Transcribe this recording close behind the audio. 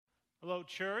Hello,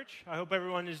 church. I hope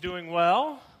everyone is doing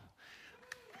well.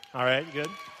 All right, good.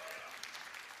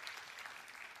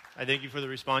 I thank you for the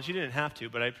response. You didn't have to,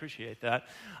 but I appreciate that.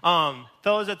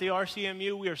 Fellows at the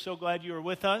RCMU, we are so glad you are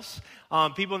with us.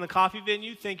 People in the coffee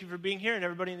venue, thank you for being here, and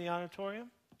everybody in the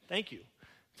auditorium, thank you.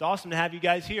 It's awesome to have you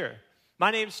guys here. My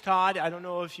name's Todd. I don't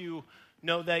know if you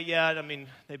know that yet. I mean,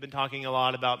 they've been talking a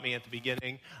lot about me at the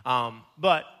beginning,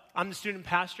 but I'm the student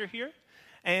pastor here,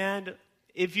 and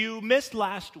if you missed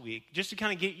last week, just to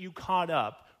kind of get you caught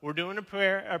up, we're doing a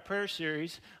prayer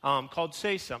series called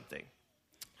Say Something.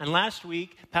 And last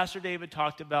week, Pastor David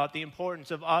talked about the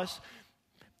importance of us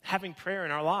having prayer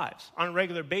in our lives on a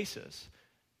regular basis,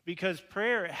 because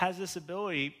prayer has this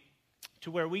ability to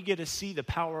where we get to see the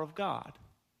power of God,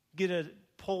 get to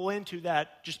pull into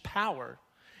that just power.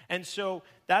 And so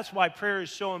that's why prayer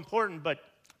is so important. But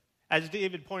as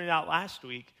David pointed out last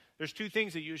week, there's two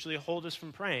things that usually hold us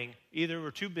from praying. Either we're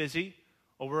too busy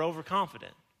or we're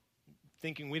overconfident,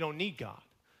 thinking we don't need God.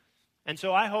 And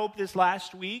so I hope this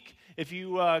last week, if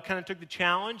you kind of took the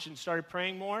challenge and started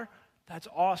praying more, that's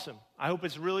awesome. I hope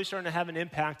it's really starting to have an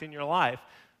impact in your life.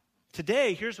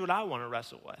 Today, here's what I want to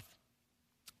wrestle with.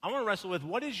 I want to wrestle with,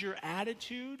 what is your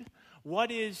attitude?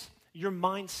 What is your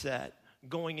mindset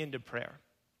going into prayer?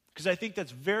 Because I think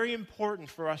that's very important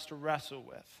for us to wrestle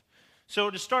with. So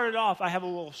to start it off, I have a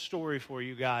little story for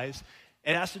you guys.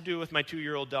 It has to do with my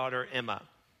 2-year-old daughter, Emma.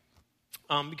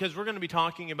 Because we're going to be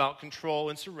talking about control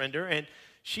and surrender, and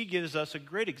she gives us a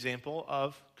great example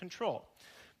of control.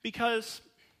 Because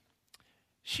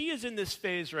she is in this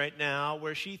phase right now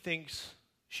where she thinks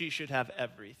she should have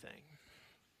everything.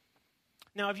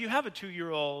 Now, if you have a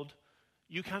 2-year-old,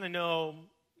 you kind of know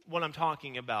what I'm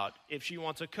talking about. If she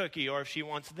wants a cookie or if she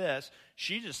wants this,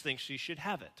 she just thinks she should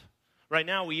have it. Right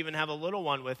now, we even have a little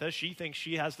one with us. She thinks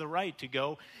she has the right to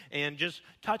go and just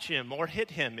touch him or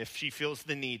hit him if she feels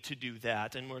the need to do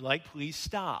that. And we're like, please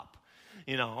stop,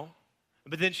 you know.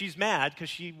 But then she's mad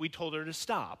because we told her to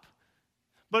stop.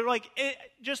 But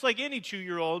just like any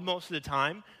 2-year-old, most of the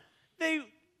time,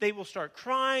 they will start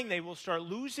crying. They will start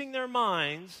losing their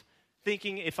minds,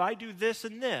 thinking, if I do this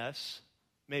and this,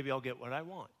 maybe I'll get what I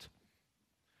want.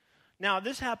 Now,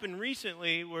 this happened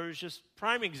recently where it's just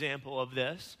prime example of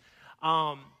this.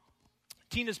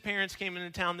 Tina's parents came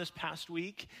into town this past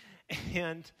week,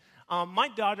 and my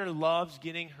daughter loves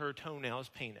getting her toenails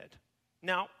painted.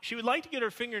 Now, she would like to get her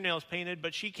fingernails painted,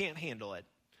 but she can't handle it.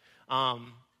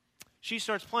 She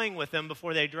starts playing with them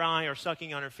before they dry or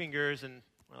sucking on her fingers, and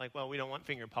we're like, well, we don't want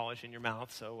finger polish in your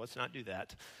mouth, so let's not do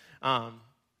that.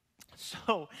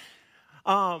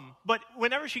 But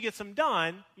whenever she gets them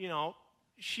done, you know,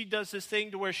 she does this thing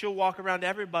to where she'll walk around to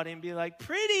everybody and be like,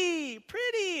 pretty,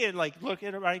 pretty, and like, look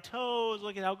at my toes,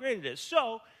 look at how great it is.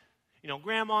 So, you know,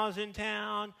 grandma's in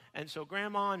town, and so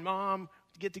grandma and mom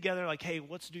get together like, hey,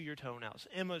 let's do your toenails.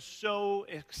 Emma's so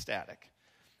ecstatic.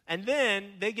 And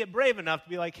then they get brave enough to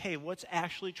be like, hey, let's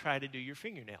actually try to do your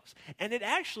fingernails. And it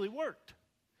actually worked.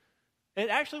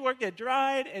 It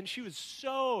dried, and she was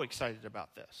so excited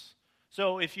about this.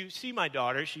 So if you see my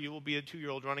daughter, she will be a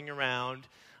 2-year-old running around.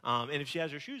 And if she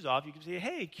has her shoes off, you can say,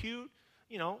 hey, cute,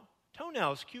 you know,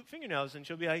 toenails, cute fingernails. And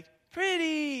she'll be like,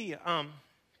 pretty.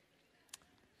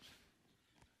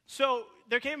 So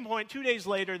there came a point 2 days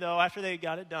later, though, after they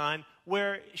got it done,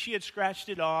 where she had scratched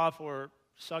it off or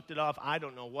sucked it off. I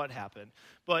don't know what happened.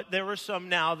 But there were some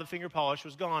now, the finger polish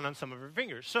was gone on some of her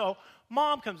fingers. So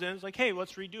mom comes in and is like, hey,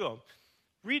 let's redo them.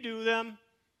 Redo them.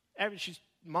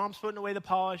 Mom's putting away the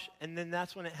polish, and then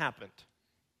that's when it happened.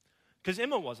 Because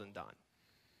Emma wasn't done.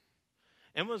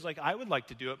 Emma was like, I would like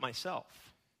to do it myself.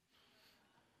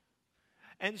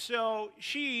 And so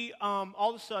she all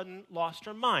of a sudden lost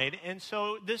her mind. And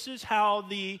so this is how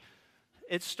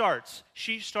it starts.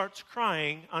 She starts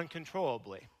crying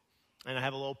uncontrollably. And I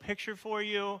have a little picture for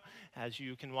you as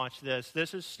you can watch this.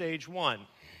 This is stage 1.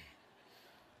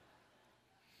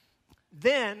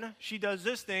 Then she does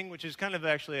this thing, which is kind of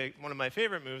actually one of my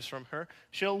favorite moves from her.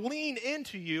 She'll lean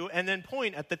into you and then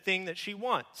point at the thing that she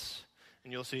wants.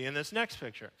 And you'll see in this next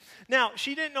picture. Now,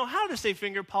 she didn't know how to say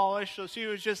finger polish, so she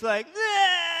was just like,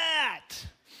 that,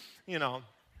 you know.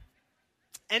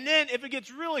 And then if it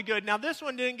gets really good, now this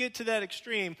one didn't get to that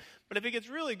extreme, but if it gets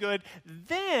really good,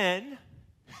 then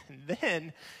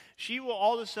she will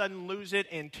all of a sudden lose it,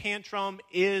 and tantrum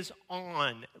is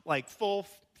on, like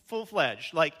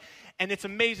full-fledged. And it's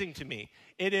amazing to me.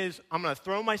 It is, I'm going to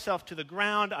throw myself to the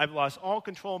ground. I've lost all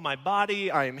control of my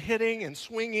body. I am hitting and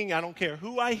swinging. I don't care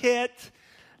who I hit.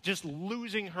 Just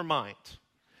losing her mind.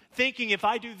 Thinking if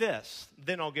I do this,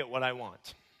 then I'll get what I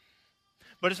want.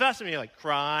 But it's fast to me, like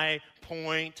cry,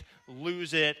 point,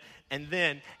 lose it, and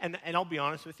then, and I'll be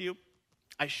honest with you,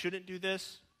 I shouldn't do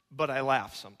this, but I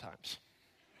laugh sometimes.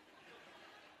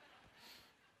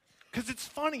 Because it's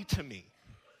funny to me.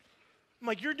 I'm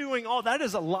like, you're doing all that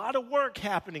is a lot of work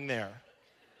happening there.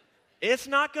 It's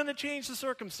not going to change the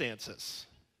circumstances.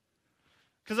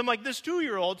 Because I'm like, this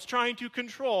 2-year-old's trying to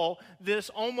control this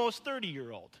almost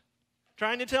 30-year-old.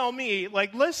 Trying to tell me,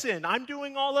 like, listen, I'm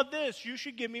doing all of this. You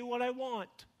should give me what I want.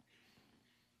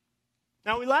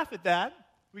 Now, we laugh at that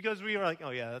because we are like, oh,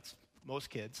 yeah, that's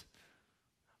most kids.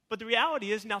 But the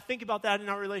reality is, now think about that in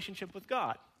our relationship with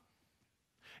God.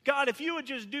 God, if you would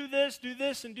just do this,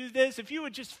 and do this, if you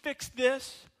would just fix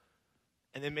this,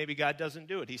 and then maybe God doesn't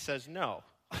do it. He says, no.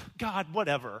 God,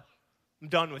 whatever. I'm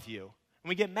done with you. And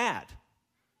we get mad.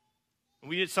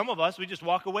 And some of us, we just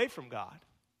walk away from God.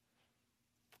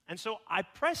 And so I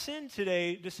press in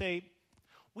today to say,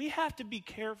 we have to be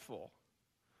careful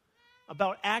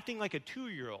about acting like a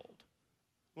 2-year-old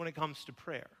when it comes to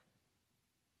prayer.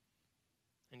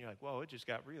 And you're like, whoa, it just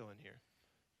got real in here.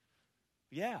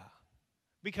 Yeah,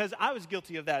 because I was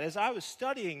guilty of that. As I was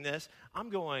studying this, I'm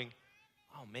going,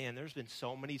 oh man, there's been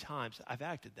so many times I've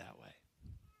acted that way.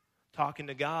 Talking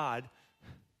to God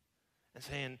and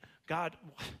saying, God,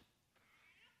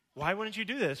 why wouldn't you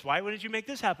do this? Why wouldn't you make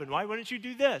this happen? Why wouldn't you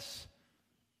do this?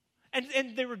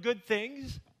 And they were good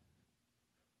things.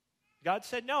 God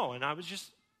said no, and I was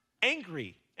just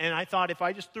angry. And I thought if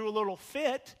I just threw a little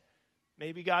fit,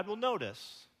 maybe God will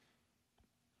notice.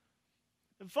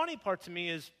 The funny part to me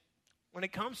is when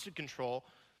it comes to control,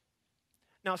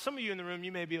 now some of you in the room,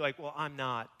 you may be like, well, I'm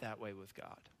not that way with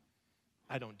God.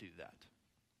 I don't do that.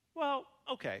 Well,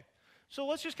 okay. So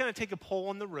let's just kind of take a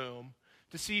poll in the room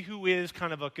to see who is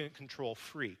kind of a control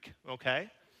freak, okay?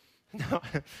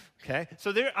 Okay,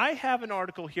 so I have an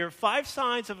article here, 5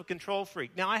 signs of a control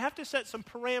freak. Now, I have to set some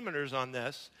parameters on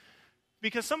this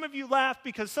because some of you laugh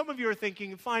because some of you are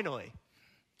thinking, finally,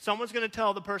 someone's going to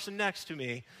tell the person next to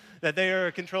me that they are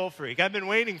a control freak. I've been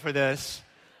waiting for this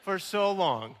for so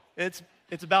long. It's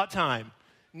about time.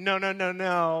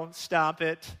 No, stop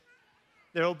it.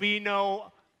 There will be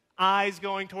no eyes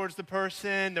going towards the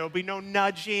person. There will be no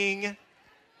nudging.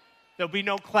 There'll be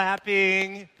no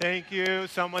clapping. Thank you.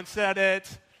 Someone said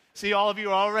it. See, all of you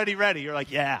are already ready. You're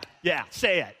like, yeah,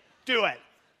 say it. Do it.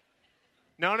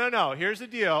 No. Here's the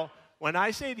deal. When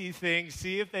I say these things,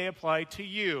 see if they apply to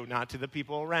you, not to the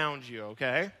people around you,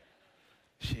 okay?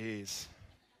 Jeez.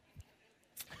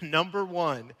 Number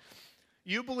 1,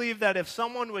 you believe that if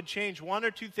someone would change 1 or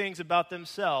 2 things about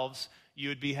themselves, you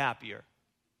would be happier.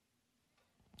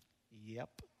 Yep.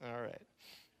 All right.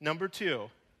 Number 2,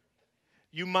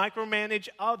 you micromanage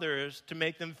others to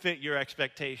make them fit your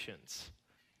expectations.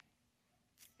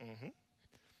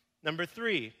 Number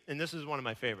 3, and this is one of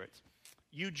my favorites.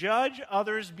 You judge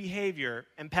others' behavior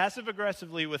and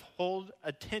passive-aggressively withhold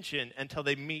attention until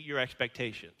they meet your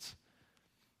expectations.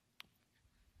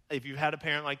 If you've had a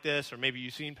parent like this, or maybe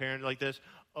you've seen parents like this,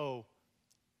 oh,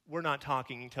 we're not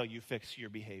talking until you fix your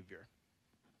behavior.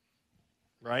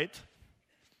 Right?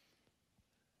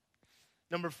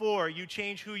 Number 4, you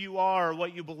change who you are or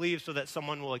what you believe so that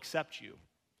someone will accept you.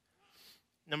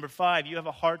 Number 5, you have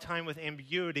a hard time with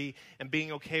ambiguity and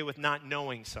being okay with not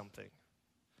knowing something.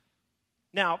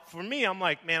 Now, for me, I'm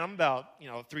like, man, I'm about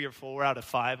 3 or 4 out of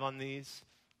 5 on these.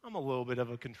 I'm a little bit of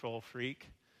a control freak.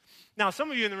 Now,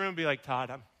 some of you in the room be like,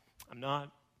 Todd, I'm not.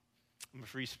 I'm a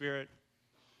free spirit.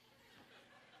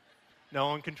 No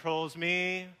one controls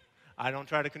me. I don't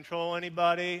try to control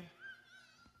anybody.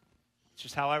 It's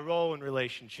just how I roll in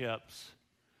relationships.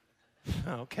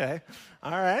 Okay,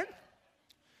 all right.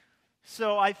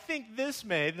 So I think those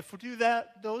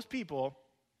people,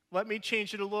 let me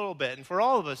change it a little bit. And for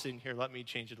all of us in here, let me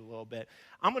change it a little bit.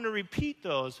 I'm going to repeat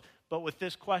those, but with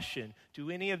this question. Do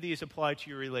any of these apply to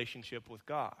your relationship with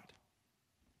God?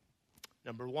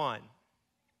 Number 1,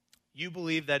 you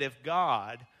believe that if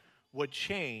God would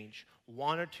change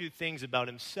 1 or 2 things about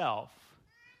himself,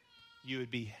 you would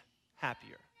be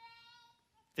happier.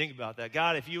 Think about that.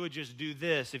 God, if you would just do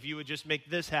this, if you would just make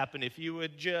this happen, if you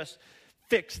would just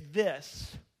fix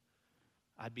this,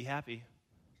 I'd be happy.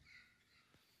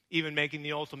 Even making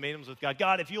the ultimatums with God.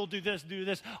 God, if you'll do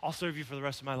this, I'll serve you for the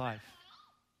rest of my life.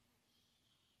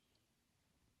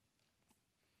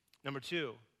 Number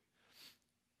 2,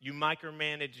 you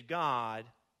micromanage God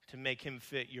to make him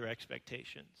fit your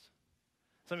expectations.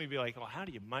 Some of you be like, well, how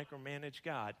do you micromanage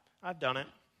God? I've done it.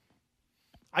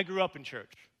 I grew up in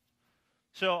church.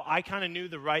 So I kind of knew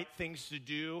the right things to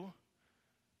do,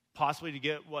 possibly to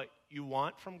get what you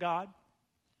want from God.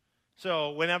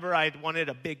 So whenever I wanted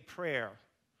a big prayer,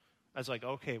 I was like,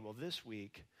 okay, well, this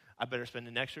week I better spend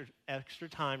an extra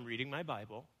time reading my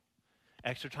Bible,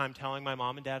 Extra time telling my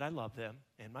mom and dad I love them,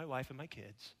 and my wife and my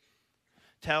kids.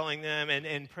 Telling them and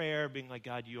in prayer, being like,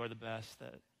 God, you are the best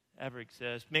that ever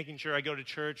exists. Making sure I go to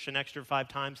church an extra 5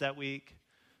 times that week.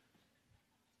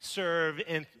 Serve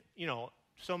in,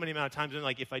 so many amount of times. And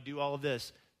like, if I do all of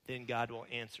this, then God will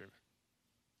answer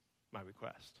my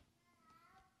request.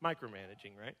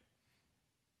 Micromanaging, right?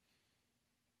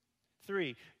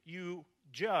 3, you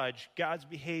judge God's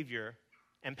behavior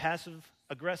and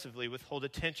passive-aggressively withhold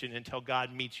attention until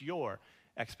God meets your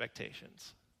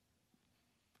expectations.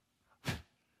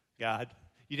 God,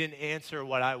 you didn't answer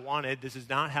what I wanted. This is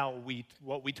not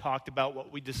what we talked about,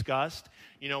 what we discussed.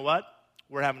 You know what?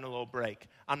 We're having a little break.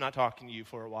 I'm not talking to you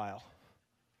for a while.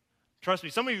 Trust me,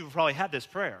 some of you have probably had this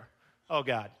prayer. Oh,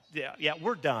 God, yeah,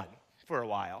 we're done for a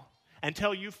while.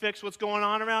 Until you fix what's going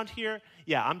on around here,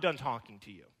 yeah, I'm done talking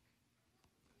to you.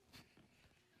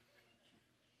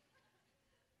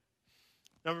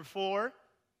 Number 4,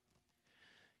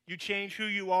 you change who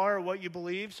you are or what you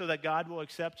believe so that God will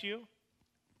accept you.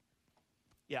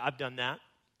 Yeah, I've done that.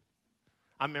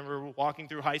 I remember walking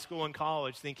through high school and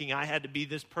college thinking I had to be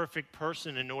this perfect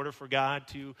person in order for God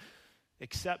to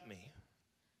accept me.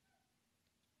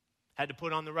 Had to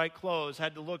put on the right clothes,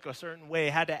 had to look a certain way,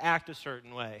 had to act a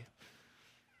certain way.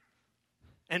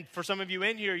 And for some of you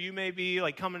in here, you may be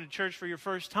like coming to church for your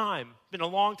first time. It's been a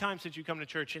long time since you come to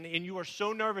church, and you are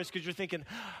so nervous because you're thinking,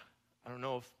 I don't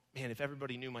know if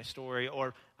everybody knew my story,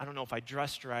 or I don't know if I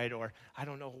dressed right, or I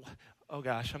don't know. Oh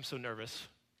gosh, I'm so nervous.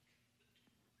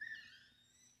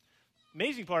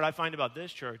 Amazing part I find about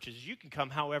this church is you can come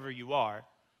however you are.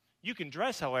 You can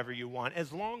dress however you want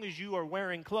as long as you are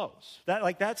wearing clothes. That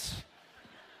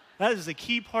is the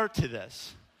key part to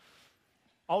this.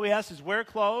 All we ask is wear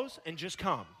clothes and just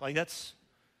come.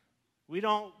 We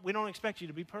don't expect you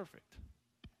to be perfect.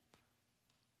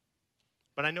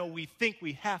 But I know we think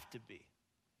we have to be.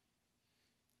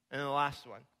 And then the last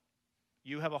one,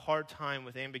 you have a hard time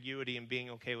with ambiguity and being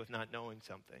okay with not knowing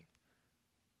something.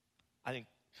 I think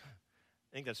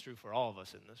that's true for all of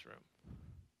us in this room.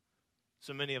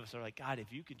 So many of us are like, God,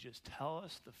 if you could just tell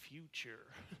us the future.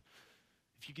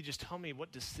 If you could just tell me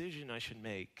what decision I should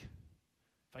make.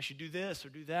 If I should do this or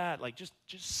do that. Just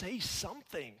say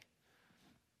something.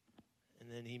 And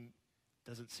then he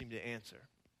doesn't seem to answer.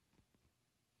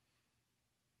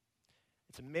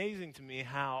 It's amazing to me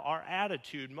how our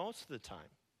attitude most of the time,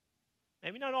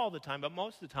 maybe not all the time, but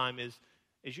most of the time is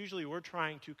usually we're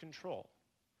trying to control.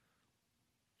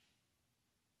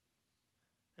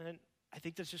 And I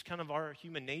think that's just kind of our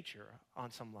human nature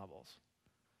on some levels.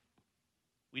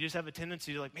 We just have a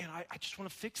tendency to man, I just want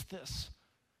to fix this.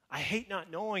 I hate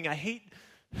not knowing. I hate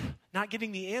not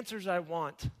getting the answers I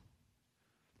want.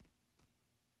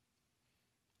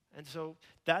 And so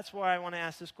that's why I want to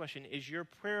ask this question. Is your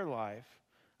prayer life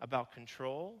about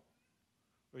control,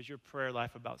 or is your prayer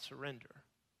life about surrender?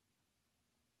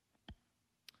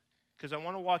 Because I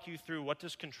want to walk you through what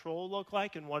does control look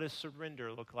like and what does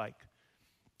surrender look like.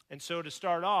 And so to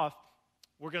start off,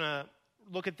 we're going to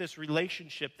look at this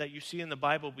relationship that you see in the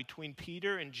Bible between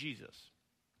Peter and Jesus.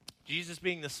 Jesus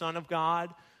being the Son of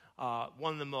God,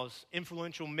 one of the most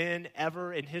influential men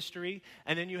ever in history.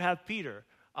 And then you have Peter,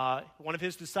 one of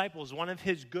his disciples, one of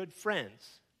his good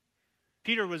friends.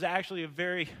 Peter was actually a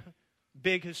very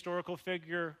big historical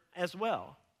figure as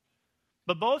well.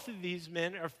 But both of these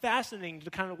men are fascinating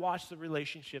to kind of watch the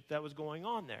relationship that was going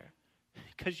on there.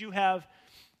 Because you have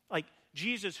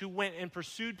Jesus who went and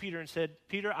pursued Peter and said,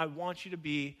 Peter, I want you to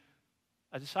be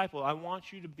a disciple. I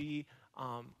want you to be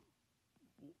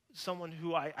someone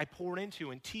who I pour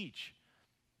into and teach.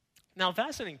 Now, the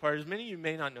fascinating part is many of you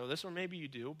may not know this, or maybe you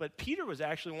do, but Peter was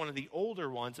actually one of the older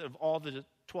ones of all the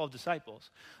 12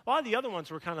 disciples. A lot of the other ones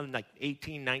were kind of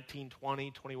 18, 19,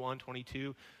 20, 21,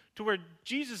 22, to where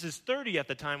Jesus is 30 at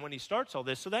the time when he starts all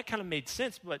this, so that kind of made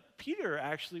sense, but Peter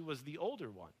actually was the older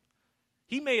one.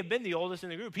 He may have been the oldest in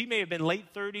the group. He may have been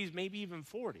late 30s, maybe even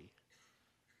 40.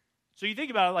 So you think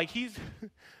about it,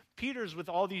 Peter's with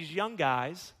all these young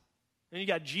guys, and you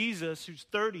got Jesus, who's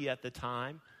 30 at the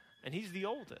time, and he's the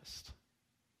oldest.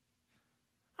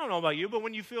 I don't know about you, but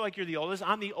when you feel like you're the oldest,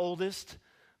 I'm the oldest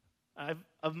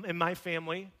in my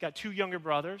family, got 2 younger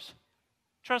brothers.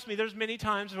 Trust me, there's many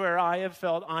times where I have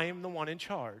felt I am the one in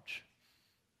charge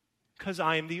because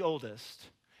I am the oldest.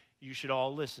 You should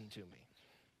all listen to me.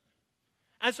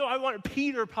 And so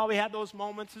Peter probably had those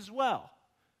moments as well.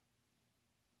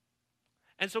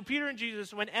 And so Peter and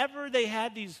Jesus, whenever they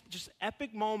had these just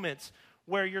epic moments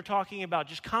where you're talking about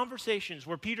just conversations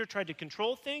where Peter tried to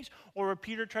control things or where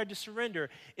Peter tried to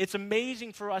surrender, it's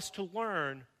amazing for us to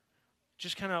learn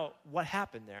just kind of what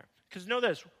happened there. Because know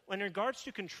this, in regards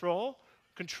to control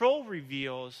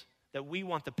reveals that we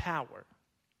want the power.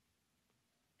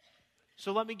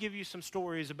 So let me give you some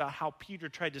stories about how Peter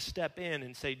tried to step in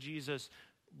and say, Jesus,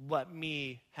 let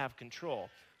me have control.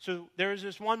 So there's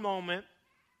this one moment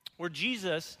where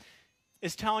Jesus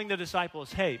is telling the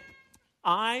disciples, hey,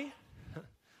 I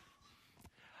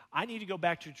need to go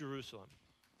back to Jerusalem.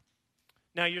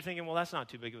 Now you're thinking, well, that's not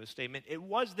too big of a statement. It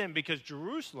was then, because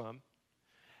Jerusalem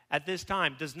at this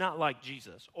time does not like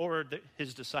Jesus or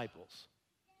his disciples,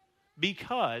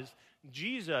 because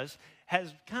Jesus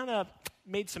has kind of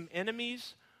made some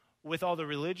enemies with all the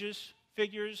religious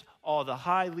figures, all the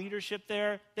high leadership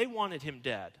there. They wanted him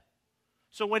dead.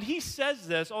 So when he says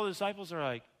this, all the disciples are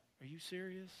like, are you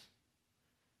serious?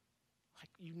 Like,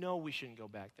 you know we shouldn't go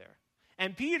back there.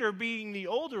 And Peter, being the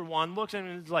older one, looks at him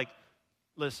and is like,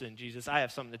 listen, Jesus, I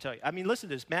have something to tell you. I mean, listen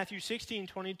to this, Matthew 16,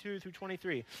 22 through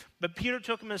 23. But Peter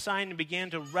took him aside and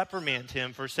began to reprimand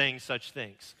him for saying such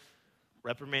things.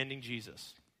 Reprimanding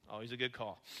Jesus. Always a good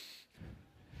call.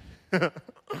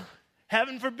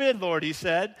 Heaven forbid, Lord, he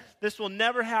said, this will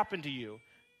never happen to you.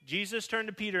 Jesus turned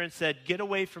to Peter and said, get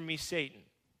away from me, Satan.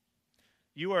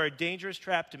 You are a dangerous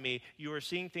trap to me. You are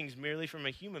seeing things merely from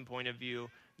a human point of view,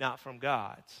 not from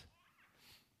God's.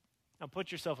 Now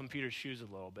put yourself in Peter's shoes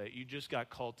a little bit. You just got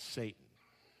called Satan.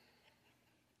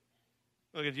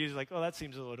 Look at Jesus like, oh, that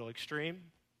seems a little extreme.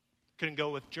 Couldn't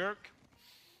go with jerk.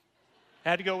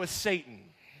 Had to go with Satan.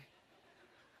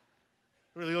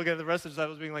 Really look at the rest of the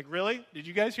disciples being like, really? Did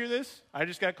you guys hear this? I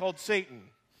just got called Satan.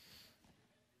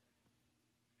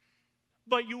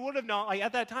 But you would have known, like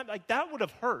at that time, like that would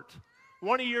have hurt.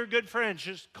 One of your good friends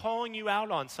just calling you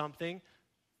out on something.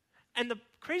 And the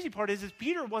crazy part is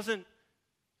Peter wasn't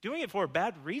doing it for a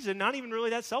bad reason, not even really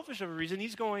that selfish of a reason.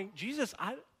 He's going, Jesus,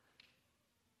 I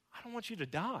don't want you to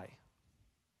die.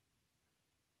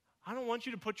 I don't want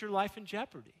you to put your life in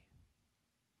jeopardy.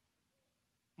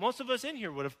 Most of us in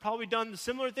here would have probably done the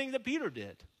similar things that Peter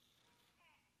did.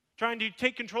 Trying to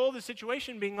take control of the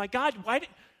situation, being like, God,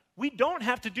 we don't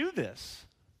have to do this.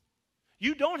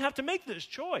 You don't have to make this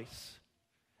choice.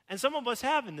 And some of us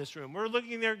have in this room. We're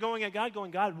looking there going at God,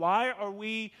 going, God, why are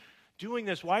we doing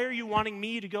this? Why are you wanting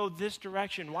me to go this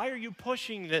direction? Why are you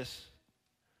pushing this?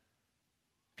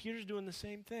 Peter's doing the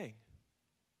same thing.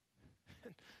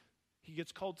 He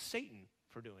gets called Satan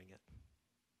for doing it.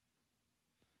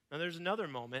 Now there's another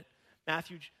moment,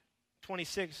 Matthew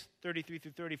 26, 33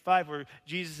 through 35, where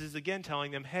Jesus is again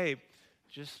telling them, hey,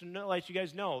 just to let you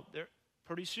guys know,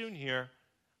 pretty soon here,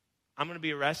 I'm going to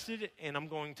be arrested and I'm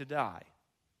going to die.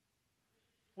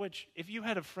 Which, if you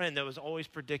had a friend that was always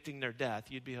predicting their death,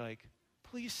 you'd be like,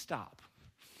 please stop.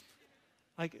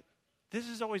 Like, this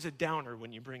is always a downer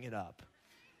when you bring it up.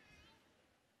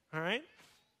 All right?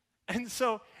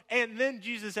 And then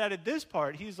Jesus added this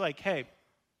part. He's like, hey,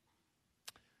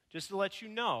 just to let you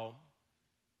know,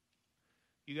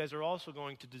 you guys are also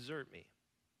going to desert me.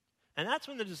 And that's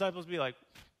when the disciples be like,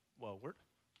 well, we're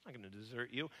not going to desert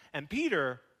you. And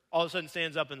Peter all of a sudden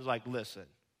stands up and is like, listen.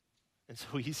 And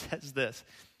so he says this,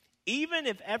 even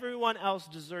if everyone else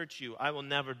deserts you, I will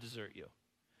never desert you.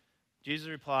 Jesus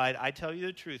replied, I tell you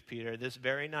the truth, Peter, this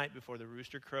very night before the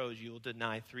rooster crows, you will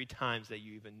deny 3 times that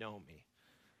you even know me.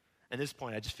 At this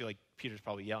point, I just feel like Peter's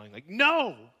probably yelling, like,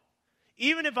 no!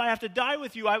 Even if I have to die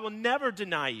with you, I will never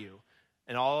deny you.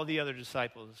 And all the other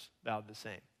disciples vowed the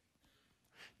same.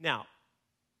 Now,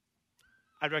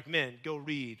 I'd recommend go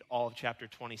read all of chapter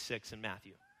 26 in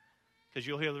Matthew, because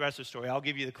you'll hear the rest of the story. I'll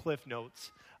give you the cliff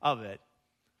notes of it.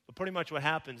 But pretty much what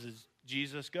happens is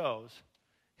Jesus goes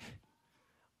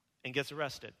and gets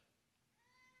arrested.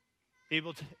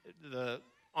 The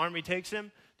army takes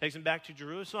him back to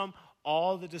Jerusalem.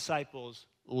 All the disciples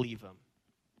leave him.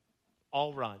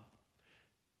 All run.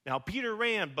 Now, Peter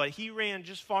ran, but he ran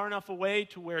just far enough away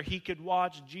to where he could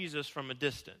watch Jesus from a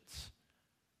distance.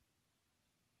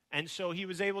 And so he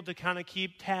was able to kind of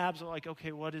keep tabs on like,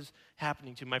 okay, what is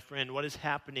happening to my friend? What is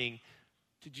happening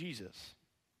to Jesus?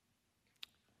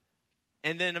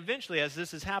 And then eventually, as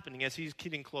this is happening, as he's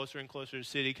getting closer and closer to the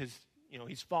city, because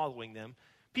he's following them,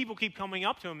 people keep coming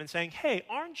up to him and saying, hey,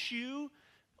 aren't you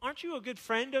a good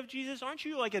friend of Jesus? Aren't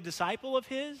you like a disciple of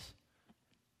his?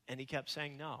 And he kept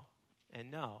saying no and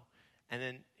no. And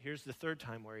then here's the third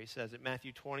time where he says it,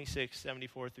 Matthew 26,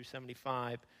 74 through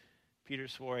 75. Peter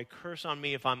swore, a curse on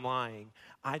me if I'm lying.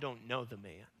 I don't know the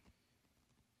man.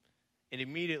 And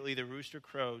immediately the rooster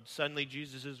crowed. Suddenly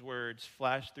Jesus' words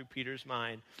flashed through Peter's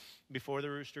mind. Before the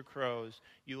rooster crows,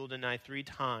 you will deny 3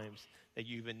 times that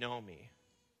you even know me.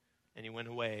 And he went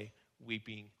away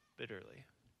weeping bitterly.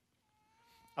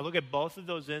 I look at both of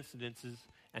those incidences,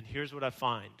 and here's what I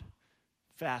find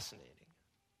fascinating.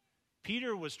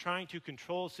 Peter was trying to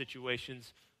control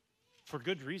situations for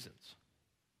good reasons.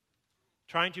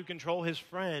 Trying to control his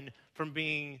friend from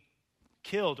being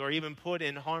killed or even put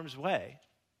in harm's way.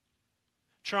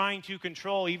 Trying to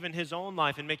control even his own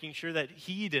life and making sure that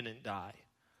he didn't die.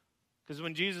 Because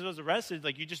when Jesus was arrested,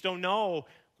 you just don't know,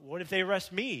 what if they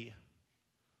arrest me?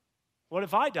 What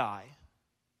if I die?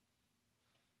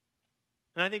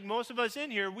 And I think most of us in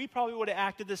here, we probably would have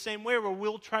acted the same way, where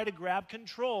we'll try to grab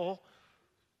control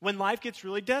when life gets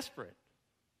really desperate.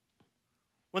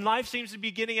 When life seems to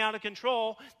be getting out of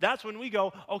control, that's when we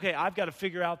go, okay, I've got to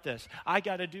figure out this. I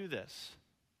got to do this.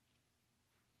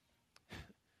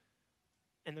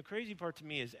 And the crazy part to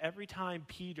me is every time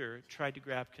Peter tried to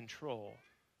grab control,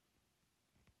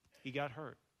 he got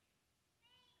hurt.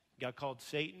 He got called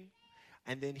Satan,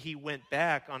 and then he went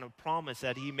back on a promise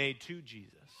that he made to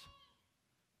Jesus.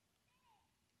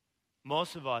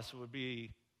 Most of us would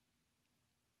be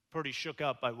pretty shook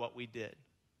up by what we did.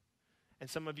 And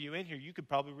some of you in here, you could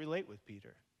probably relate with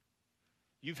Peter.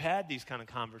 You've had these kind of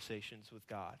conversations with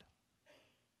God.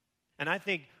 And I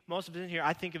think most of us in here,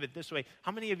 I think of it this way.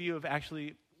 How many of you have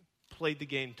actually played the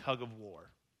game Tug of War?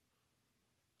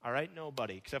 All right,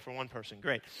 nobody, except for one person.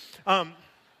 Great.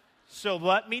 So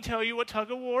let me tell you what tug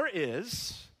of war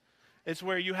is. It's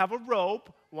where you have a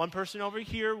rope, one person over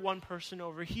here, one person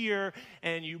over here,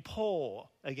 and you pull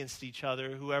against each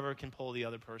other. Whoever can pull the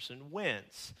other person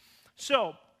wins.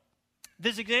 So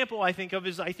this example I think of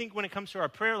is, I think when it comes to our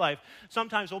prayer life,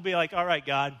 sometimes we'll be like, all right,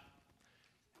 God,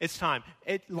 it's time.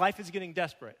 Life is getting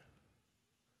desperate.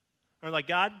 Or like,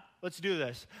 God, let's do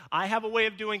this. I have a way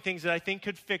of doing things that I think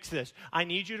could fix this. I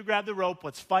need you to grab the rope.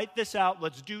 Let's fight this out.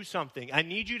 Let's do something. I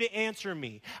need you to answer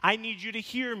me. I need you to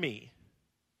hear me.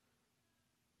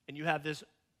 And you have this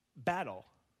battle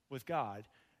with God,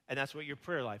 and that's what your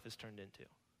prayer life has turned into.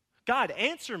 God,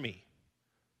 answer me.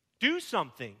 Do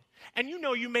something. And you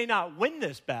know you may not win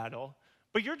this battle,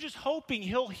 but you're just hoping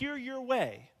he'll hear your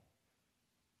way.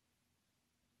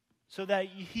 So that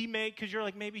he may, because you're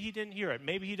like, maybe he didn't hear it.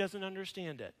 Maybe he doesn't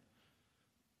understand it.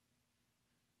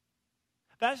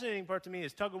 Fascinating part to me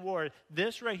is tug of war.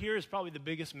 This right here is probably the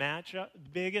biggest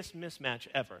mismatch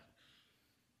ever.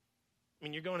 I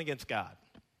mean, you're going against God.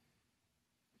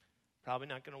 Probably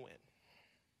not going to win.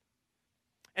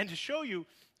 And to show you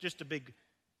just a big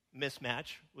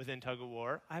mismatch within tug of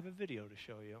war, I have a video to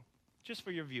show you, just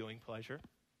for your viewing pleasure.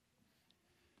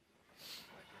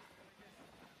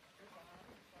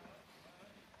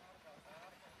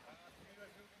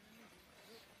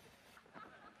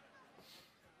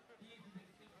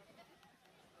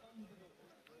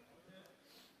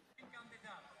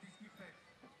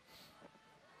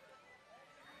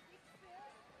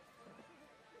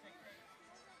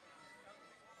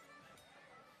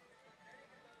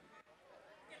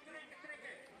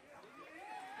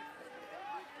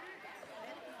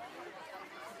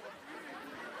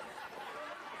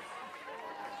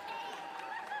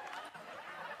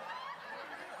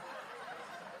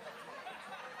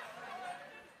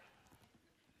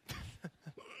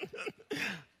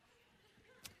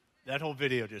 That whole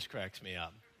video just cracks me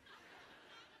up.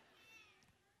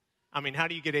 I mean, how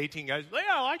do you get 18 guys? Yeah,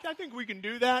 I think we can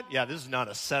do that. Yeah, this is not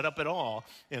a setup at all,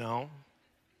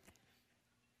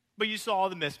 But you saw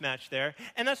the mismatch there.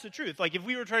 And that's the truth. Like, if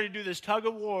we were trying to do this tug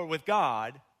of war with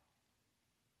God,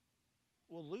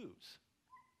 we'll lose.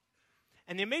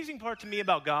 And the amazing part to me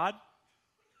about God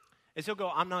is he'll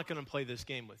go, I'm not going to play this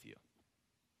game with you.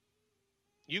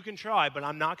 You can try, but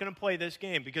I'm not going to play this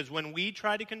game, because when we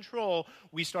try to control,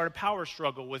 we start a power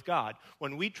struggle with God.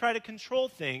 When we try to control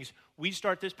things, we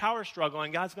start this power struggle,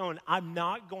 and God's going, I'm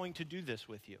not going to do this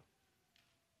with you.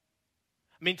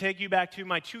 I mean, take you back to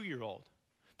my 2-year-old.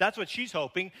 That's what she's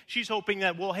hoping. She's hoping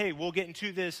that, we'll get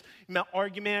into this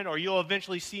argument, or you'll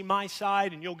eventually see my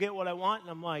side, and you'll get what I want.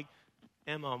 And I'm like,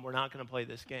 Emma, we're not going to play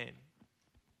this game.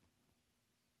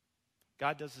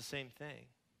 God does the same thing.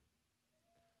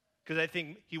 Because I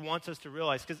think he wants us to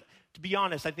realize, because to be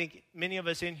honest, I think many of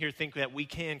us in here think that we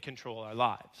can control our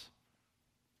lives.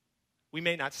 We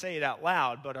may not say it out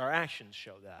loud, but our actions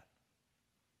show that.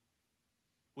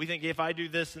 We think if I do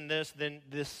this and this, then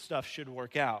this stuff should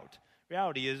work out.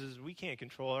 Reality is we can't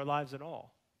control our lives at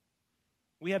all.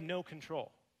 We have no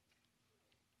control.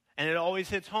 And it always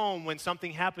hits home when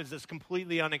something happens that's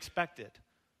completely unexpected.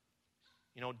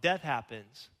 Death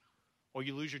happens. Or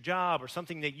you lose your job, or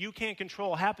something that you can't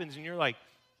control happens, and you're like,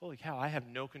 holy cow, I have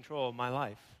no control of my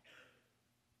life.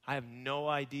 I have no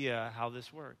idea how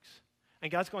this works.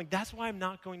 And God's going, that's why I'm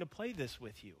not going to play this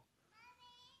with you.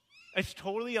 It's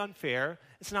totally unfair.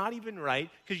 It's not even right,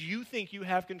 because you think you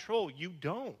have control. You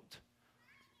don't.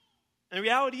 And the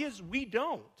reality is, we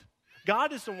don't.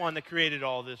 God is the one that created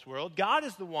all this world. God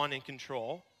is the one in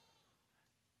control.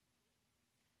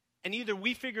 And either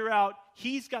we figure out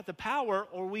he's got the power,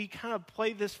 or we kind of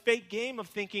play this fake game of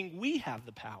thinking we have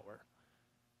the power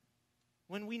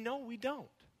when we know we don't.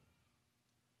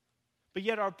 But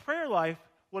yet our prayer life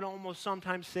would almost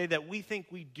sometimes say that we think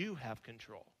we do have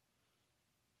control.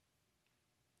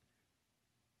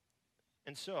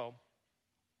 And so,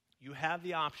 you have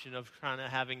the option of kind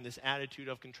of having this attitude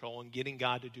of control and getting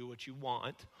God to do what you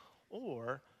want,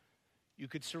 or you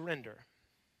could surrender.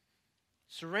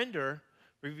 Surrender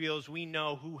reveals we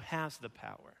know who has the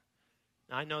power.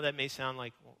 Now, I know that may sound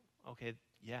like, well, okay,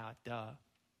 yeah, duh.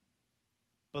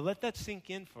 But let that sink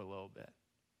in for a little bit.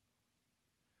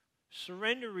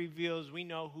 Surrender reveals we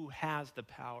know who has the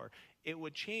power. It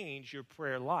would change your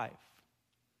prayer life.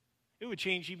 It would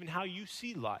change even how you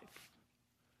see life.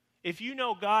 If you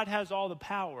know God has all the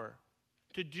power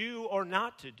to do or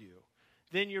not to do,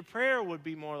 then your prayer would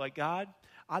be more like, God,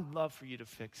 I'd love for you to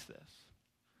fix this.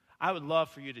 I would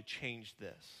love for you to change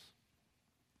this.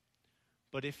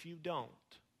 But if you don't,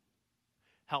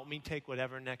 help me take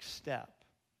whatever next step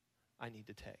I need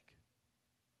to take.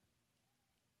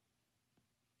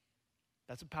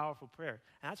 That's a powerful prayer.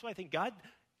 And that's why I think God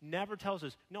never tells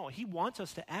us, no, he wants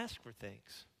us to ask for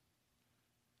things.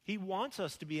 He wants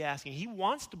us to be asking. He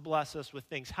wants to bless us with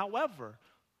things. However,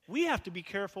 we have to be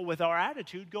careful with our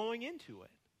attitude going into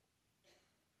it.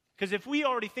 Because if we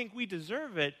already think we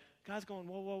deserve it, God's going,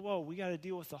 whoa, whoa, whoa, we got to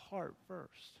deal with the heart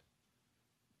first.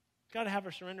 Got to have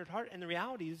a surrendered heart. And the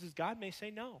reality is God may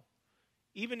say no.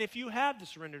 Even if you have the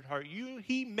surrendered heart,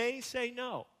 he may say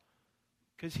no.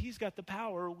 Because he's got the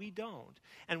power, we don't.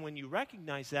 And when you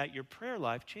recognize that, your prayer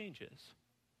life changes.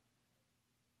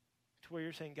 To where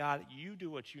you're saying, God, you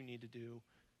do what you need to do.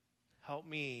 Help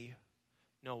me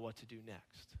know what to do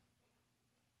next.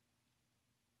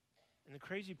 And the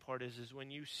crazy part is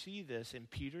when you see this in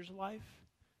Peter's life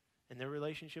and their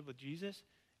relationship with Jesus,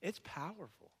 it's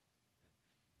powerful.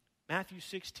 Matthew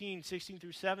 16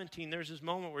 through 17, there's this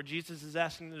moment where Jesus is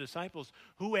asking the disciples,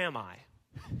 who am I?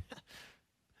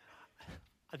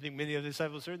 I think many of the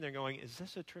disciples are there going, is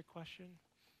this a trick question?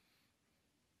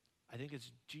 I think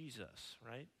it's Jesus,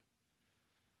 right?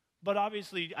 But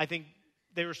obviously, I think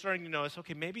they were starting to notice,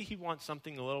 okay, maybe he wants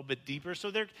something a little bit deeper.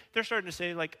 So they're starting to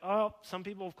say, like, oh, some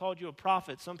people have called you a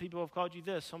prophet. Some people have called you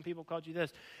this. Some people have called you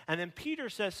this. And then Peter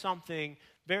says something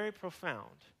very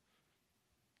profound.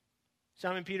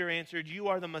 Simon Peter answered, you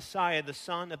are the Messiah, the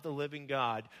Son of the living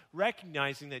God,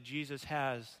 recognizing that Jesus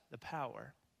has the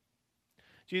power.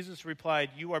 Jesus replied,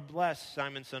 you are blessed,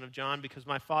 Simon, son of John, because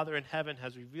my Father in heaven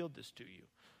has revealed this to you.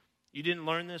 You didn't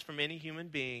learn this from any human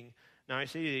being. Now I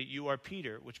say to you, you are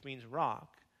Peter, which means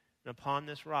rock. And upon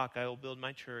this rock I will build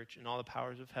my church, and all the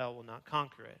powers of hell will not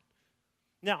conquer it.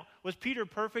 Now, was Peter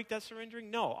perfect at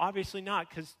surrendering? No, obviously not,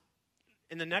 because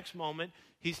in the next moment,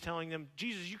 he's telling them,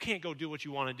 Jesus, you can't go do what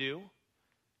you want to do.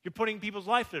 You're putting people's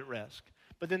life at risk.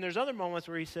 But then there's other moments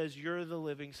where he says, you're the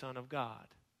living Son of God.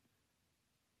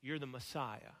 You're the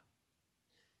Messiah.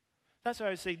 That's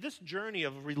why I say this journey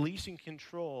of releasing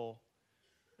control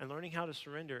and learning how to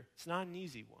surrender, it's not an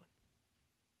easy one.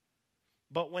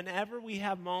 But whenever we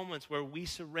have moments where we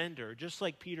surrender, just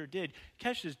like Peter did,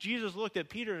 catch this, Jesus looked at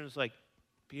Peter and was like,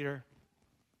 Peter,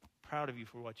 proud of you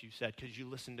for what you said because you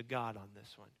listened to God on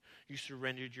this one. You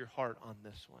surrendered your heart on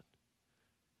this one.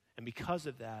 And because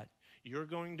of that, you're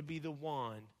going to be the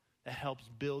one that helps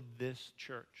build this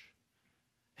church.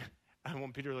 And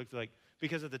when Peter looked like,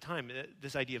 because at the time,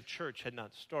 this idea of church had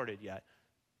not started yet.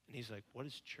 And he's like, what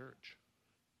is church?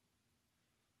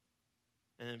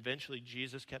 And eventually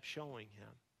Jesus kept showing him.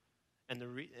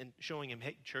 And showing him,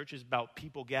 hey, church is about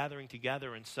people gathering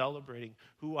together and celebrating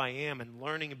who I am and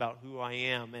learning about who I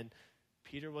am. And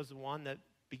Peter was the one that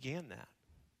began that.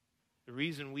 The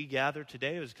reason we gather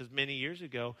today is because many years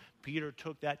ago, Peter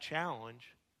took that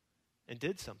challenge and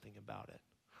did something about it.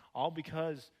 All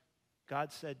because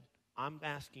God said, I'm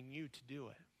asking you to do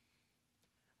it.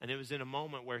 And it was in a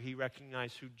moment where he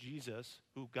recognized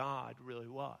who God really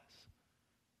was.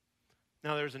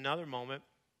 Now there's another moment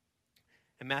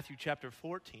in Matthew chapter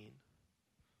 14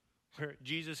 where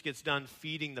Jesus gets done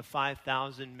feeding the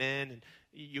 5,000 men, and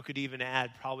you could even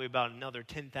add probably about another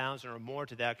 10,000 or more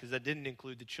to that because that didn't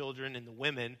include the children and the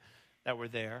women that were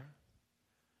there.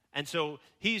 And so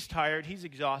he's tired, he's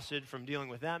exhausted from dealing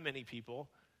with that many people.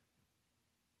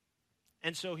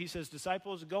 And so he says,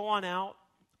 disciples, go on out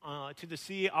to the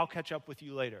sea. I'll catch up with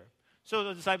you later. So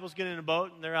the disciples get in a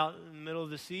boat, and they're out in the middle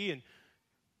of the sea, and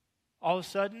all of a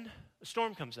sudden, a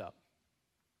storm comes up.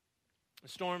 The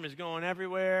storm is going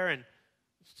everywhere, and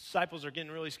the disciples are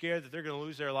getting really scared that they're going to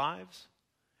lose their lives.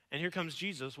 And here comes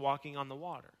Jesus walking on the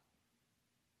water.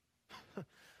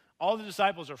 All the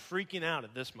disciples are freaking out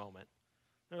at this moment.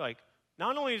 They're like,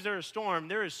 not only is there a storm,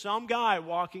 there is some guy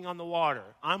walking on the water.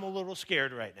 I'm a little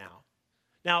scared right now.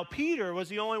 Now, Peter was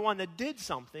the only one that did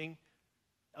something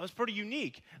that was pretty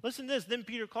unique. Listen to this. Then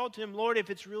Peter called to him, Lord, if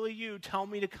it's really you, tell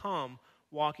me to come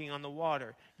walking on the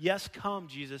water. Yes, come,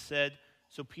 Jesus said.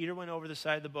 So Peter went over the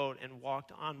side of the boat and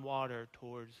walked on water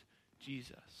towards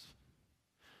Jesus.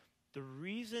 The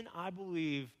reason I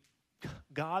believe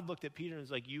God looked at Peter and was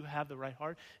like, you have the right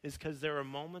heart, is because there are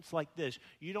moments like this.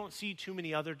 You don't see too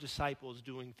many other disciples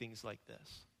doing things like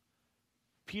this.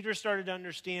 Peter started to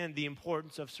understand the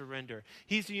importance of surrender.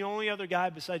 He's the only other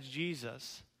guy besides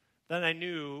Jesus that I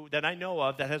know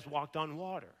of that has walked on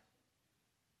water.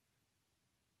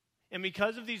 And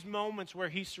because of these moments where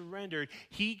he surrendered,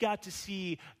 he got to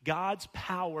see God's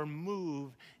power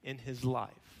move in his life.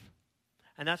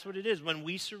 And that's what it is. When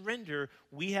we surrender,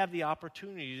 we have the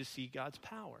opportunity to see God's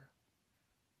power.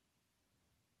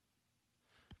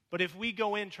 But if we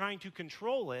go in trying to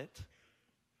control it,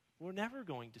 we're never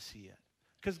going to see it.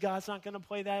 Because God's not going to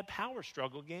play that power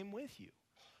struggle game with you.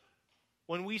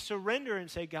 When we surrender and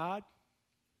say, God,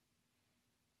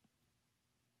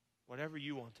 whatever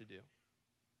you want to do.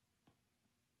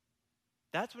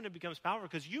 That's when it becomes powerful,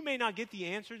 because you may not get the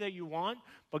answer that you want,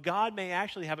 but God may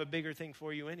actually have a bigger thing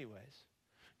for you anyways.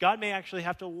 God may actually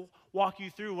have to walk you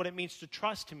through what it means to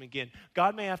trust him again.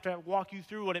 God may have to walk you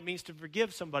through what it means to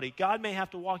forgive somebody. God may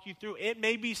have to walk you through. It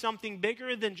may be something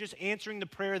bigger than just answering the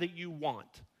prayer that you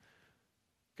want.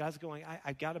 God's going,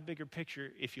 I've got a bigger picture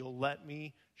if you'll let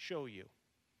me show you.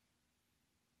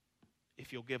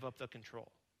 If you'll give up the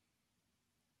control.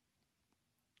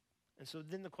 And so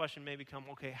then the question may become,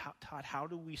 okay, Todd, how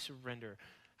do we surrender?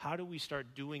 How do we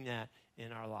start doing that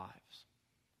in our lives?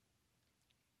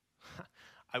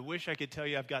 I wish I could tell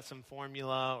you I've got some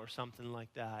formula or something like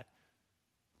that,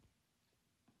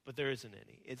 but there isn't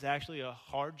any. It's actually a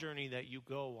hard journey that you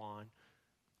go on,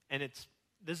 and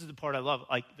this is the part I love.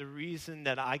 Like, the reason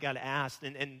that I got asked,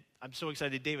 and I'm so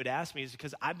excited David asked me, is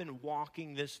because I've been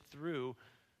walking this through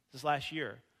this last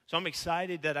year. So I'm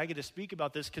excited that I get to speak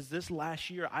about this, because this last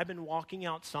year I've been walking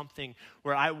out something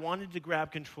where I wanted to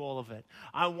grab control of it.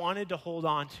 I wanted to hold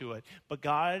on to it, but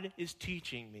God is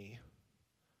teaching me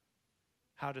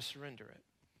how to surrender it.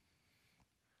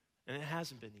 And it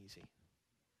hasn't been easy.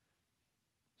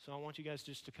 So I want you guys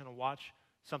just to kind of watch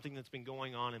something that's been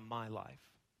going on in my life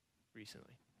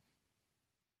recently.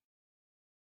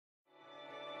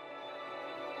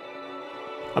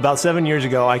 About 7 years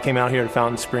ago, I came out here to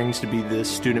Fountain Springs to be the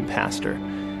student pastor.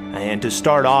 And to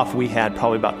start off, we had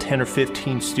probably about 10 or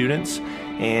 15 students,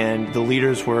 and the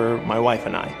leaders were my wife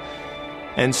and I.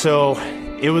 And so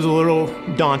it was a little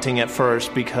daunting at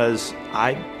first, because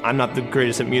I'm not the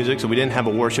greatest at music, so we didn't have a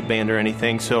worship band or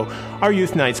anything. So our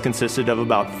youth nights consisted of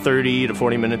about 30 to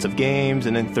 40 minutes of games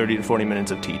and then 30 to 40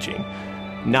 minutes of teaching.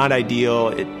 Not ideal.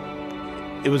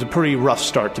 It was a pretty rough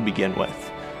start to begin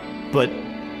with. But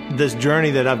this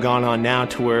journey that I've gone on now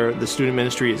to where the student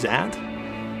ministry is at,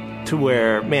 to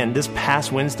where, man, this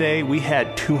past Wednesday, we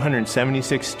had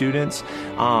 276 students.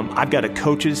 I've got a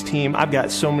coaches team. I've got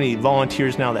so many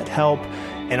volunteers now that help.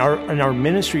 And our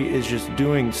ministry is just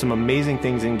doing some amazing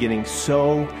things and getting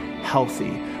so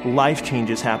healthy. Life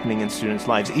changes happening in students'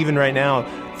 lives. Even right now,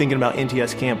 thinking about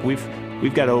NTS camp,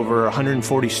 we've got over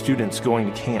 140 students going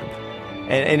to camp.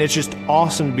 And it's just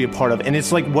awesome to be a part of. And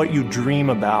it's like what you dream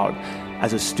about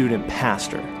as a student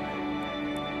pastor.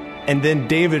 And then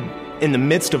David, in the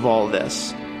midst of all of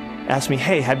this, asked me,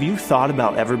 hey, have you thought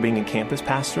about ever being a campus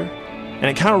pastor? And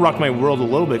it kind of rocked my world a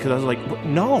little bit, because I was like,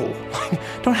 no,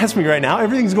 don't ask me right now.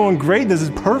 Everything's going great. This is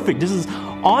perfect. This is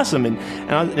awesome.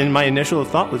 And my initial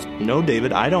thought was, no,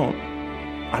 David, I don't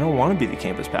want to be the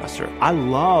campus pastor. I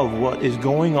love what is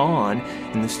going on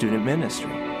in the student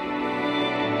ministry.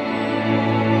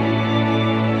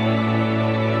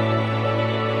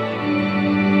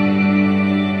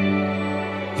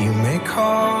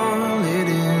 Call it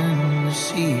in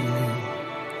this evening,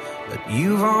 but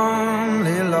you've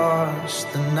only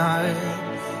lost the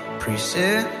night.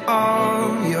 Preset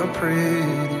all your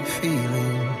pretty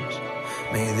feelings,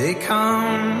 may they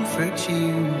comfort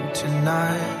you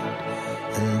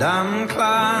tonight. And I'm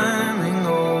climbing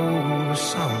over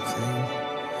something,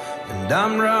 and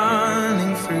I'm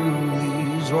running through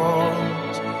these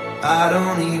walls. I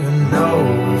don't even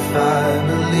know if I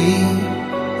believe.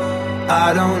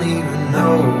 I don't even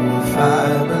know if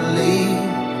I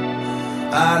believe.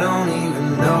 I don't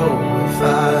even know if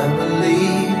I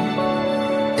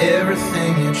believe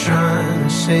everything you're trying to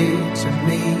say to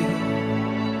me.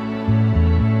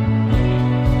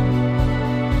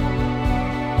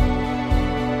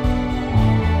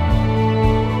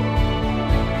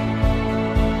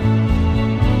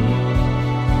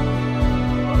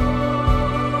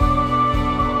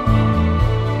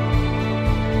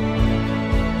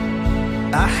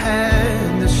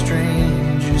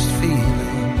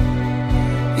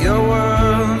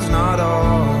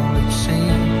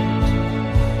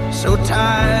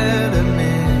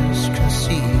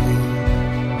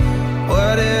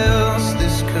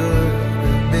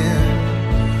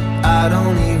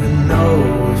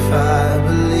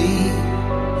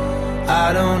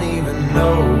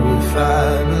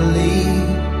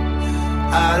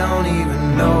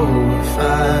 even know if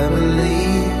I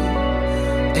believe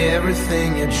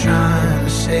everything you're trying to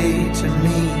say to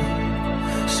me.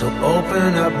 So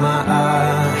open up my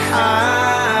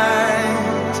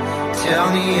eyes,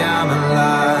 tell me I'm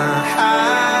alive.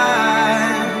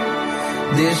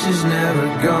 This is never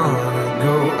gonna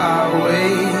go our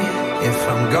way. If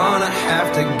I'm gonna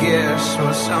have to guess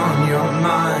what's on your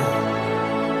mind.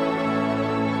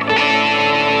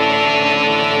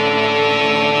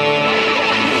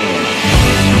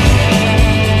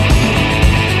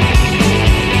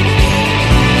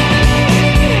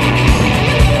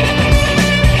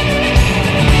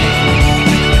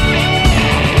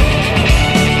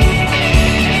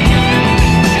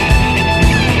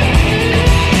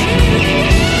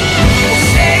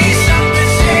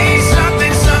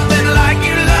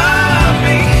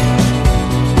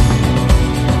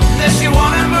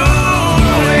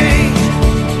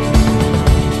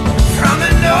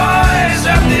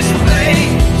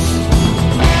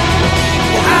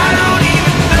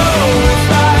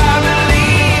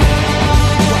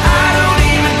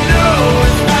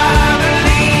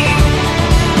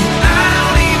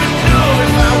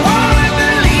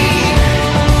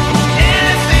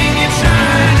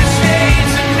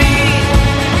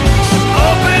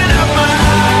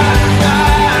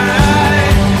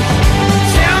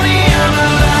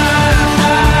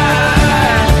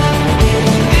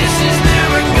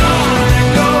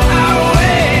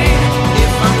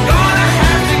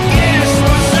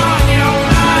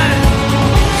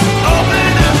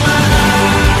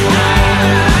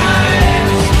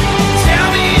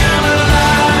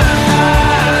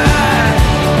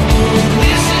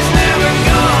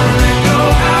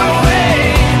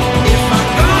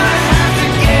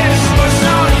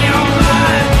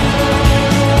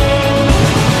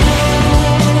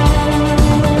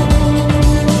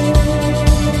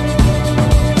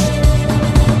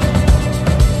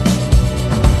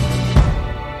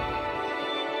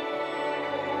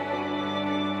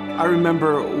 I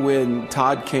remember when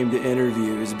Todd came to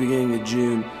interview, it was the beginning of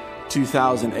June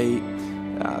 2008.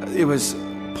 It was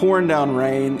pouring down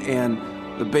rain and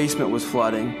the basement was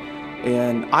flooding,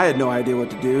 and I had no idea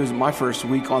what to do. It was my first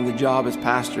week on the job as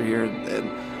pastor here, and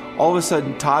all of a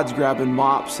sudden Todd's grabbing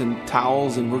mops and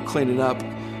towels and we're cleaning up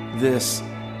this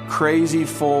crazy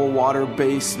full water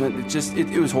basement.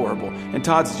 It was horrible. And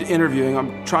Todd's interviewing,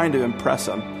 I'm trying to impress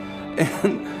him,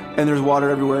 and there's water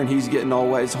everywhere and he's getting all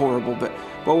wet. It's horrible. But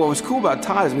what was cool about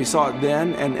Todd is we saw it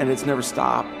then, and it's never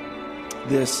stopped,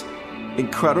 this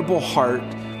incredible heart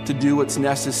to do what's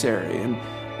necessary.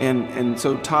 And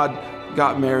so Todd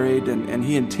got married, and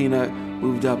he and Tina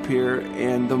moved up here.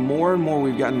 And the more and more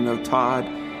we've gotten to know Todd,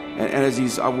 and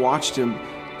as I've watched him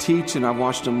teach, and I've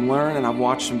watched him learn, and I've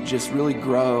watched him just really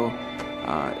grow.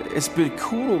 It's been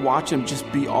cool to watch him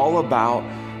just be all about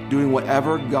doing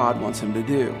whatever God wants him to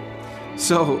do.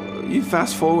 So you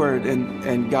fast forward,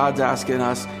 and God's asking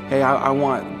us, hey, I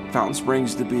want Fountain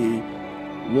Springs to be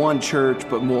one church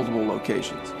but multiple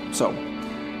locations. So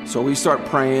we start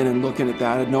praying and looking at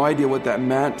that. I had no idea what that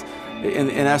meant, in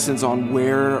essence, on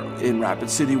where in Rapid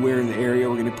City, where in the area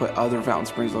we're going to put other Fountain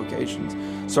Springs locations.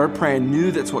 Started praying,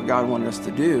 knew that's what God wanted us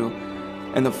to do.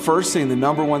 And the first thing, the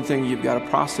number one thing you've got to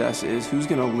process is who's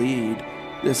going to lead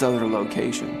this other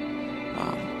location.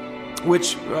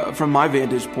 Which, from my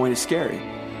vantage point, is scary.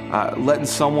 Letting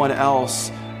someone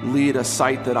else lead a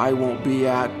site that I won't be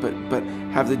at, but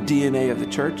have the DNA of the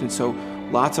church. And so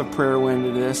lots of prayer went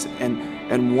into this,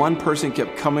 and one person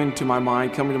kept coming to my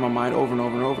mind over and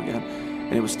over and over again,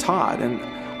 and it was Todd. And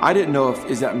I didn't know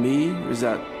is that me or is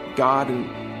that God, and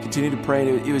continued to pray.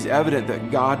 And it was evident that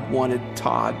God wanted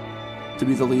Todd to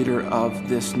be the leader of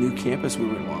this new campus we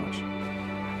would launch.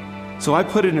 So I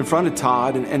put it in front of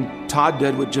Todd, and Todd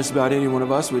did what just about any one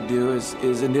of us would do,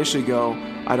 is initially go,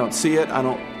 I don't see it, I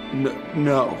don't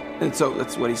know. And so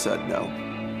that's what he said, no.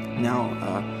 Now,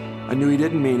 I knew he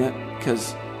didn't mean it,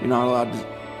 because you're not allowed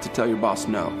to tell your boss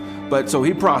no. But so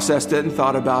he processed it and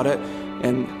thought about it,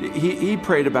 and he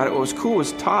prayed about it. What was cool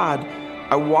was Todd,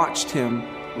 I watched him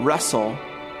wrestle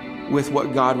with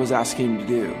what God was asking him to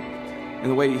do. And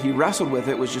the way he wrestled with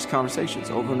it was just conversations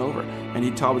over and over.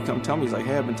 And Todd would come tell me, he's like,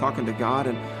 hey, I've been talking to God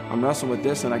and I'm wrestling with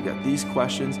this and I got these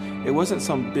questions. It wasn't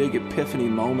some big epiphany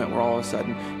moment where all of a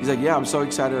sudden, he's like, yeah, I'm so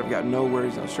excited, I've got no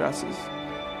worries, no stresses.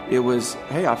 It was,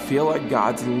 hey, I feel like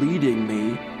God's leading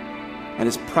me and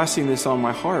is pressing this on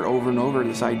my heart over and over,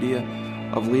 this idea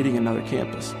of leading another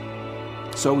campus.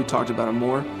 So we talked about it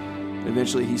more.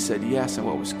 Eventually he said yes. And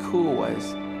what was cool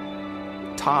was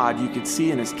Todd, you could see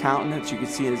in his countenance, you could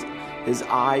see in his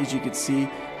eyes, you could see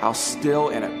how still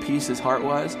and at peace his heart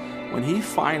was when he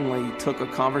finally took a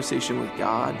conversation with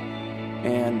God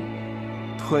and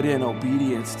put in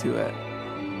obedience to it,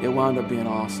 it wound up being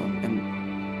awesome.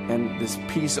 And this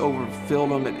peace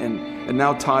overfilled him. And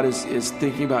now Todd is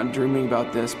thinking about and dreaming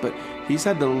about this, but he's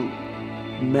had to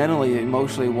mentally,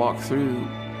 emotionally walk through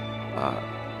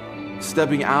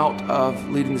stepping out of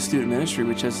leading the student ministry,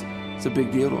 which it's a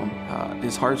big deal to him.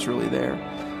 His heart's really there.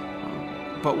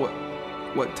 But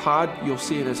what Todd, you'll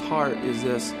see in his heart, is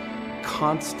this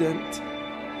constant,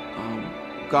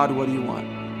 God, what do you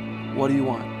want? What do you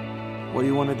want? What do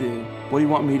you want to do? What do you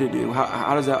want me to do?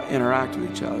 How does that interact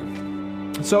with each other?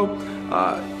 So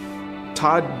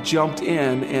Todd jumped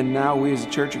in, and now we as a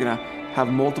church are going to have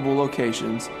multiple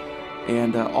locations,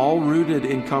 and all rooted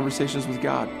in conversations with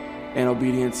God and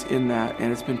obedience in that.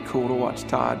 And it's been cool to watch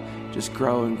Todd just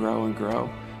grow and grow and grow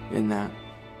in that.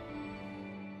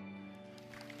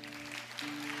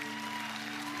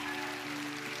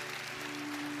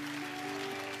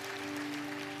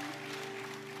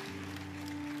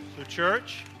 So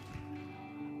church,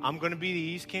 I'm going to be the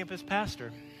East Campus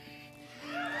pastor.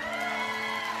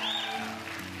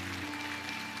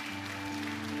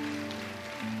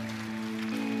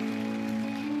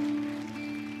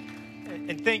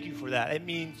 And thank you for that. It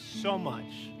means so much.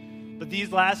 But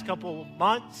these last couple of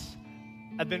months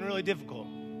have been really difficult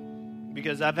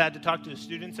because I've had to talk to the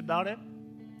students about it.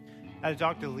 I had to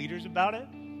talk to the leaders about it.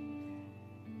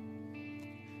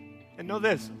 And know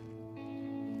this.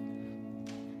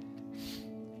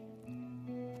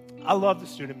 I love the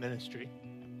student ministry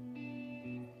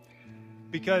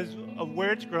because of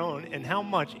where it's grown and how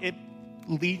much it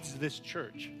leads this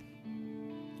church.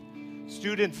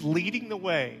 Students leading the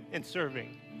way and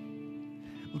serving,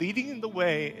 leading the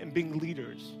way and being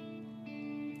leaders.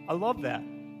 I love that.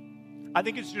 I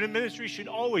think student ministry should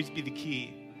always be the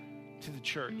key to the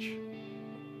church.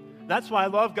 That's why I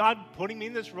love God putting me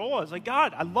in this role. I was like,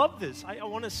 God, I love this. I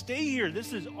want to stay here.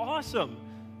 This is awesome.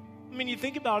 I mean, you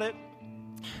think about it.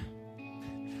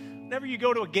 Whenever you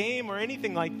go to a game or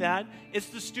anything like that, it's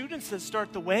the students that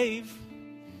start the wave.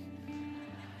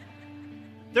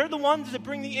 They're the ones that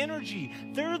bring the energy.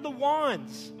 They're the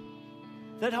ones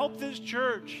that help this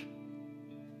church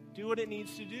do what it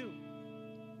needs to do.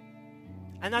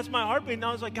 And that's my heartbeat. And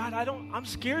I was like, God, I'm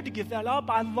scared to give that up.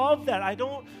 I love that. I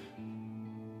don't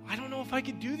know if I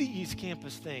could do the East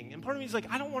Campus thing. And part of me is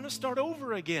like, I don't want to start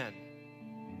over again.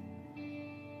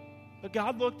 But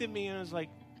God looked at me and was like,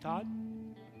 Todd,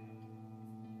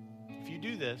 if you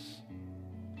do this,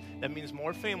 that means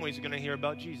more families are going to hear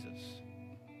about Jesus.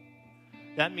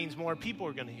 That means more people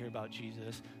are going to hear about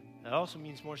Jesus. That also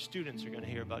means more students are going to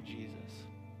hear about Jesus.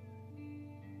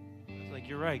 I was like,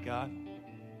 you're right, God.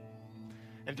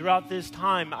 And throughout this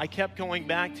time, I kept going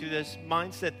back to this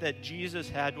mindset that Jesus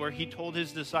had where he told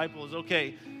his disciples,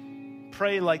 okay,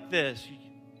 pray like this.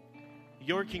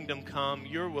 Your kingdom come,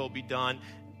 your will be done.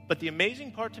 But the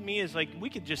amazing part to me is like we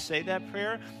could just say that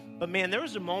prayer, but man, there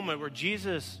was a moment where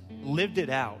Jesus lived it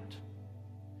out.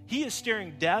 He is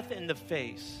staring death in the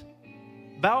face,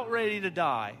 about ready to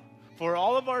die for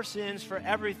all of our sins, for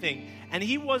everything. And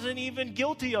he wasn't even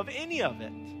guilty of any of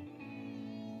it.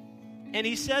 And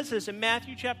he says this in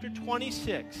Matthew chapter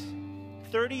 26,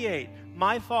 38.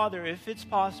 My Father, if it's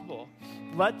possible,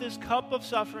 let this cup of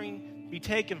suffering be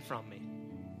taken from me.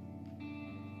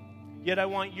 Yet I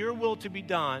want your will to be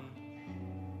done,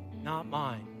 not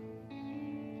mine.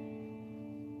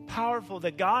 Powerful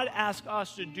that God asks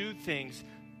us to do things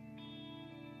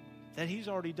that he's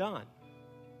already done.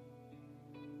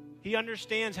 He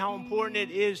understands how important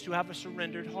it is to have a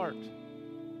surrendered heart.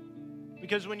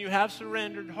 Because when you have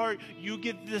surrendered heart, you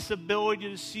get this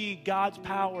ability to see God's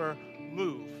power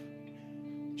move.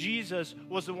 Jesus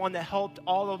was the one that helped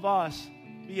all of us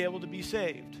be able to be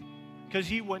saved because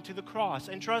he went to the cross.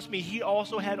 And trust me, he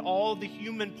also had all the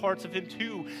human parts of him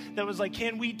too that was like,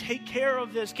 can we take care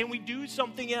of this? Can we do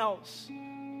something else?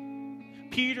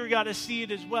 Peter got to see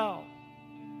it as well.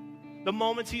 The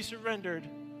moments he surrendered,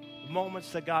 the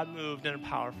moments that God moved in a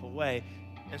powerful way.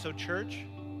 And so church,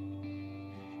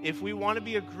 if we want to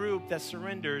be a group that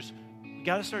surrenders, we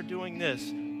got to start doing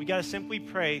this. We got to simply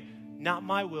pray, not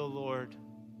my will, Lord,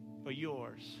 but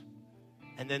yours.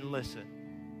 And then listen.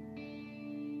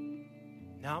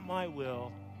 Not my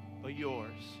will, but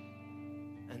yours.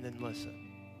 And then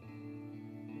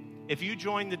listen. If you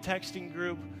joined the texting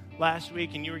group last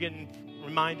week and you were getting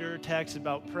reminder texts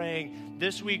about praying,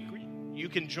 this week you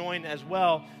can join as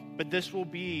well, but this will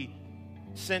be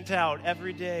sent out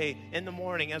every day in the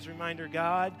morning as a reminder,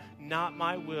 God, not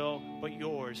my will, but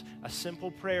yours. A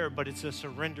simple prayer, but it's a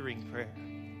surrendering prayer.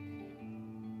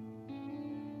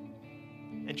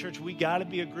 And church, we got to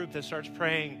be a group that starts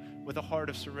praying with a heart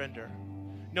of surrender,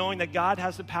 knowing that God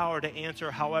has the power to answer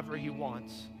however he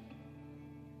wants.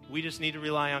 We just need to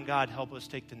rely on God. Help us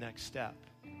take the next step.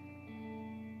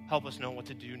 Help us know what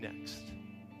to do next.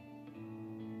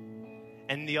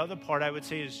 And the other part I would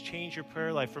say is change your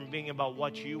prayer life from being about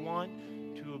what you want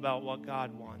to about what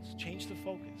God wants. Change the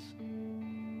focus.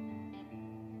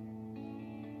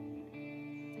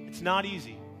 It's not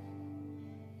easy.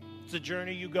 It's a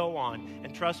journey you go on.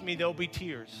 And trust me, there'll be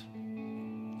tears.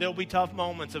 There'll be tough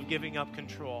moments of giving up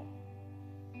control.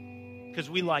 Because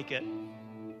we like it.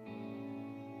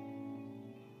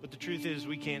 But the truth is,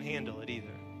 we can't handle it either.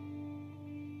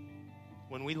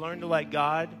 When we learn to let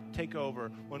God take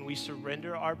over, when we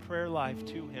surrender our prayer life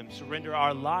to Him, surrender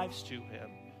our lives to Him,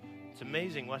 it's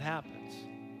amazing what happens.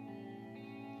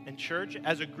 And church,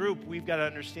 as a group, we've got to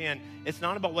understand it's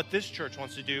not about what this church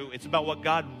wants to do, it's about what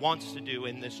God wants to do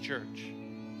in this church.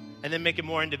 And then make it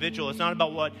more individual. It's not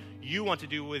about what you want to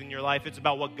do within your life, it's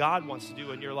about what God wants to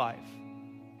do in your life.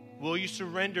 Will you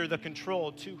surrender the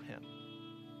control to Him?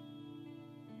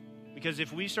 Because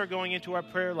if we start going into our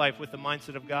prayer life with the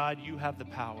mindset of God, you have the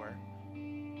power.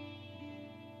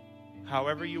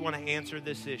 However you want to answer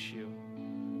this issue,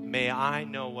 may I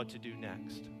know what to do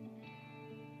next.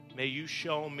 May you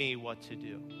show me what to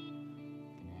do.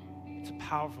 It's a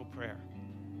powerful prayer.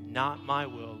 Not my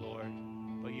will, Lord,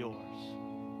 but yours.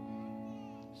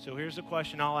 So here's a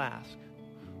question I'll ask.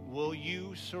 Will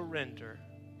you surrender?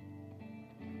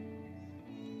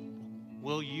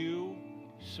 Will you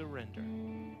surrender?